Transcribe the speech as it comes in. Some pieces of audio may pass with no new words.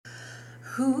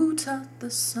Who taught the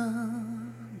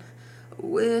sun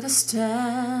where to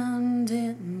stand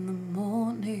in the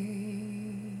morning?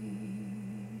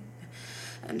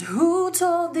 And who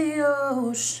told the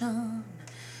ocean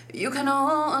you can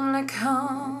only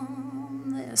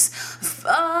come this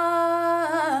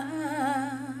far?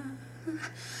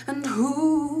 And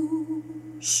who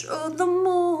showed the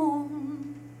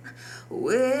moon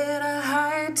where to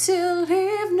hide till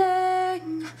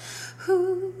evening?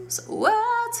 Whose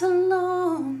words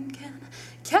alone can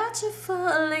catch a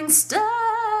falling star?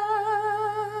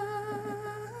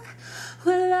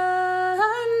 Well,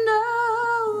 I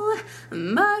know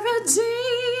my Redeemer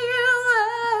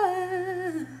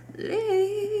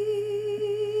lives.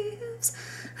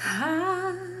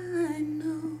 I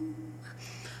know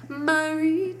my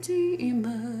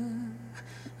Redeemer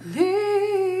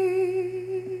lives.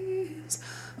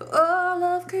 All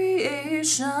of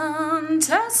creation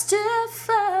testifies,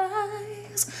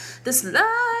 this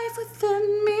life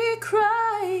within me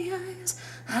cries,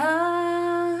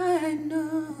 I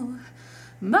know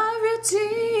my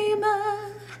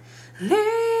Redeemer lives.